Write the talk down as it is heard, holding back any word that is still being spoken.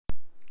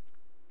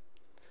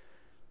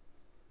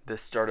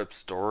this startup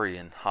story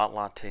in Hot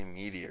Latte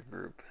Media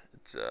Group.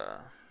 It's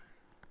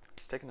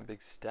taken a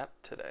big step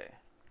today,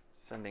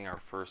 sending our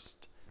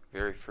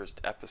very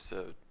first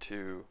episode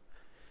to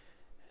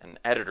an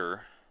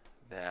editor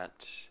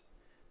that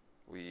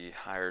we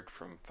hired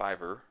from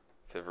Fiverr.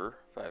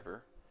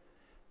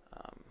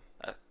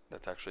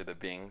 That's actually the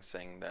Bing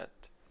saying that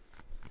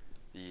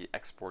the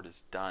export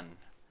is done.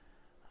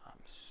 I'm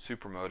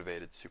super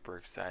motivated, super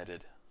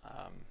excited.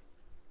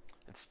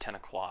 It's 10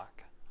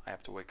 o'clock. I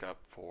have to wake up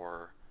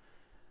for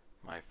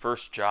my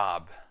first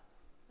job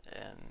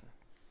in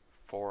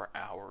 4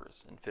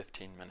 hours and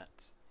 15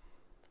 minutes.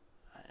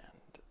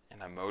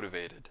 And I'm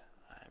motivated.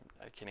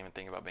 I can't even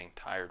think about being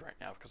tired right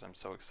now because I'm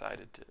so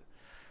excited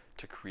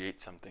to create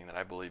something that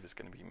I believe is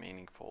going to be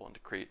meaningful, and to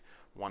create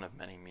one of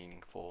many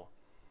meaningful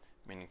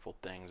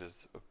things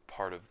as a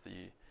part of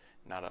the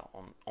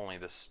only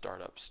this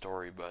startup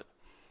story, but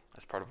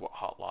as part of what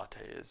Hot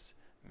Latte is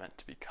meant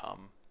to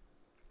become.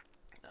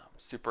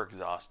 Super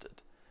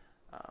exhausted,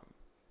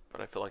 but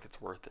I feel like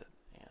it's worth it,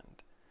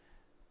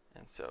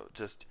 and so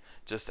just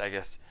I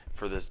guess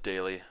for this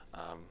daily,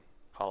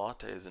 Hot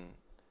Latte is in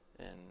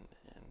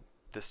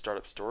this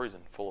startup story is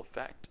in full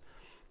effect.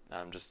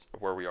 Just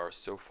where we are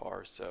so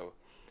far. So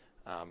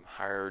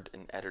hired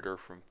an editor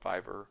from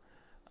Fiverr.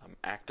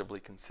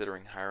 Actively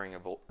considering hiring a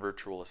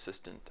virtual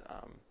assistant,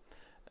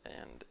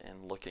 and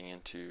looking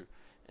into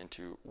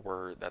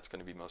where that's going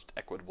to be most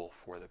equitable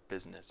for the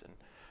business,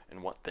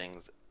 and what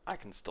things I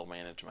can still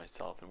manage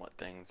myself, and what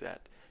things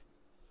that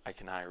I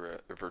can hire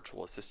a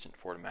virtual assistant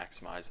for to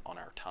maximize on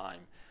our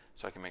time,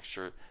 so I can make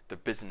sure the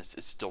business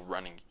is still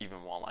running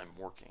even while I'm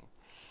working.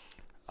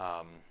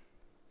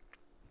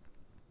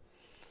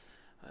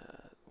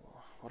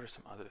 What are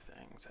some other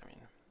things? I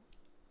mean,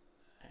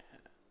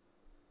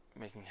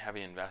 making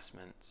heavy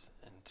investments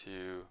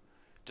into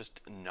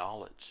just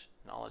knowledge.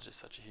 Knowledge is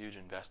such a huge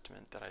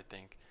investment that I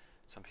think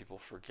some people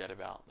forget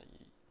about.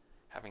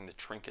 Having the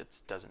trinkets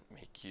doesn't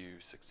make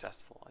you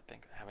successful. I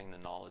think having the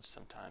knowledge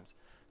sometimes.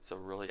 So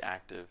really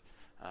active,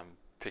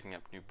 picking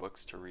up new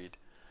books to read.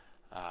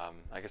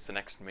 I guess the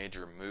next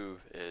major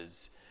move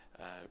is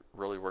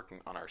really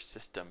working on our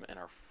system and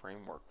our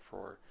framework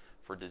for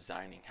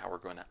designing how we're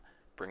going to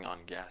bring on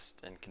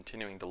guests, and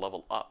continuing to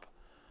level up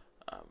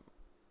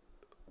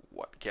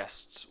what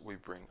guests we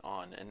bring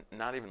on, and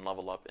not even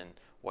level up in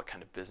what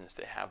kind of business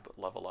they have, but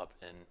level up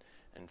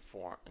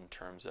in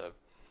terms of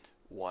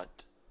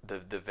what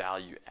the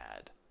value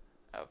add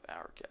of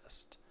our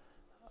guest.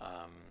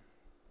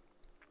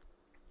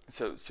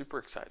 So super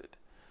excited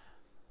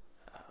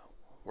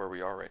where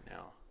we are right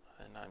now,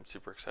 and I'm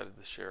super excited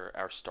to share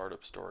our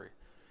startup story.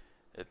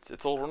 It's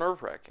a little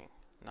nerve-wracking,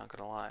 not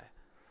gonna lie,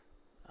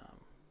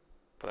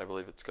 but I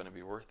believe it's going to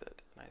be worth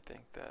it. And I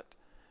think that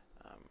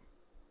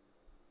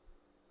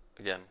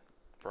again,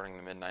 burning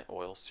the midnight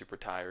oil, super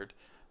tired.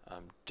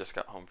 Just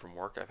got home from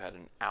work. I've had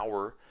an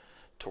hour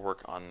to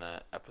work on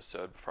the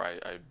episode before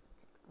I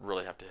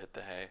really have to hit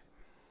the hay.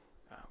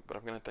 But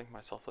I'm going to thank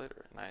myself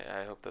later, and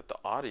I hope that the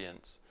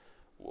audience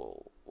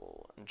will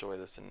enjoy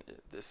this, and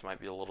this might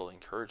be a little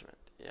encouragement.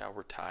 Yeah,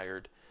 we're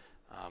tired,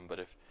 but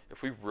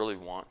if we really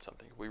want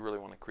something, if we really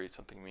want to create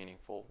something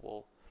meaningful,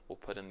 we'll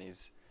put in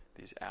these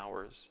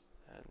hours.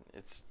 And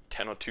it's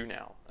 10:02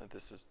 now.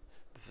 This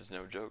is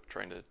no joke.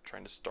 Trying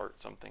to start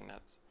something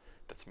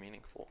that's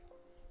meaningful.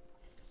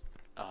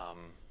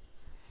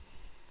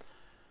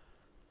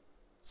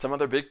 Some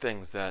other big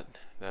things that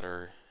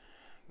are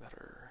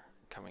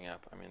coming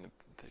up. I mean,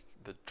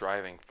 the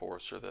driving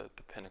force, or the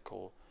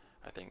pinnacle,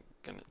 I think,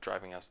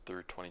 driving us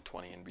through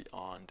 2020 and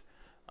beyond.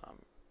 I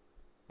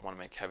want to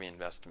make heavy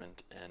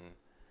investment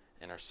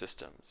in our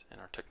systems, in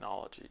our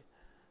technology,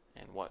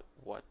 and what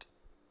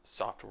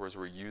softwares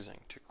we're using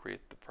to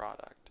create the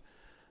product.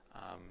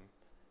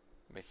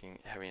 Making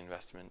heavy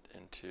investment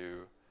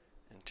into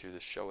the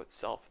show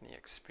itself and the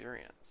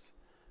experience,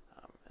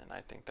 and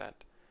I think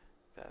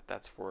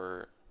that's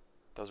where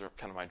those are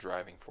kind of my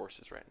driving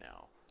forces right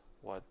now.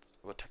 What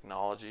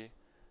technology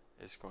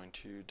is going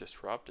to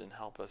disrupt and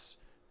help us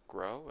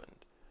grow,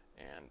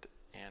 and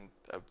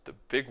the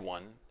big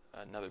one,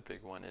 another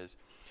big one, is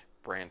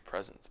brand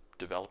presence,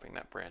 developing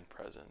that brand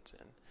presence,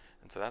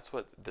 and so that's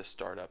what this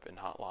startup in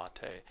Hot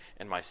Latte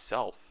and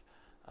myself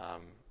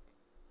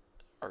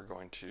are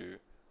going to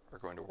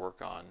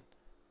work on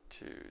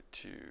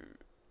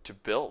to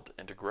build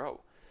and to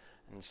grow.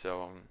 And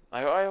so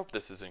I hope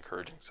this is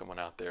encouraging someone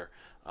out there.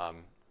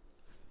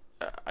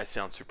 I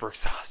sound super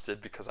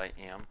exhausted because I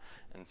am,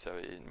 and so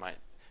it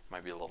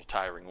might be a little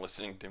tiring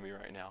listening to me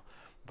right now.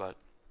 But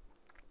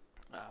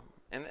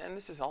and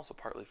this is also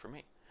partly for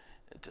me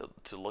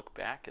to look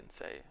back and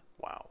say,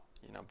 wow,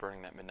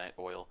 burning that midnight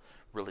oil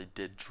really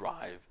did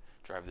drive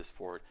this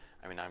forward.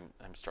 I mean,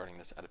 I'm starting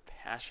this out of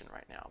passion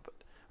right now, but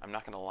I'm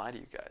not going to lie to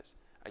you guys.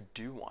 I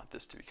do want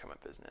this to become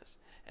a business,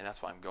 and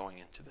that's why I'm going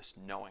into this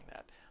knowing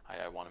that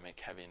I want to make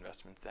heavy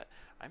investments that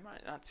I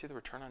might not see the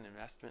return on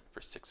investment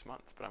for 6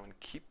 months, but I'm going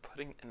to keep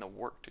putting in the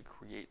work to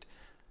create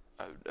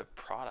a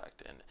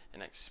product and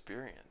an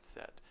experience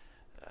that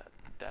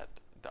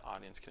the audience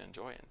audience can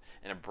enjoy,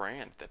 and a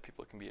brand that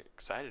people can be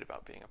excited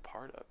about being a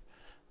part of.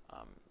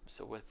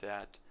 So with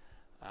that,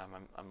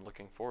 I'm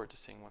looking forward to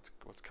seeing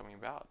what's coming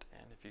about.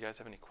 And if you guys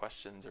have any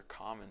questions or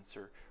comments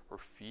or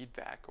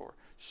feedback or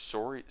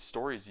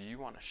stories you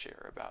want to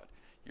share about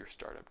your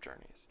startup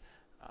journeys,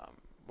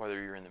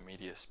 whether you're in the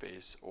media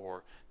space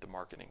or the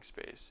marketing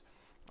space,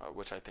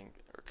 which I think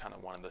are kind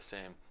of one and the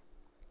same,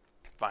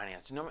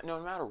 finance, no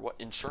matter what,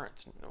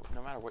 insurance,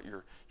 no matter what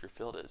your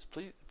field is,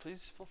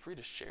 please feel free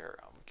to share.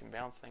 We can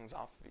bounce things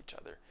off of each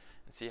other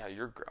and see how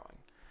you're growing.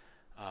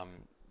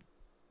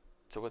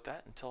 So with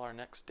that, until our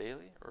next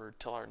daily, or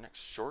until our next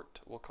short,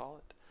 we'll call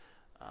it,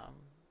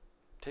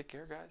 take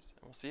care, guys,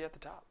 and we'll see you at the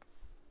top.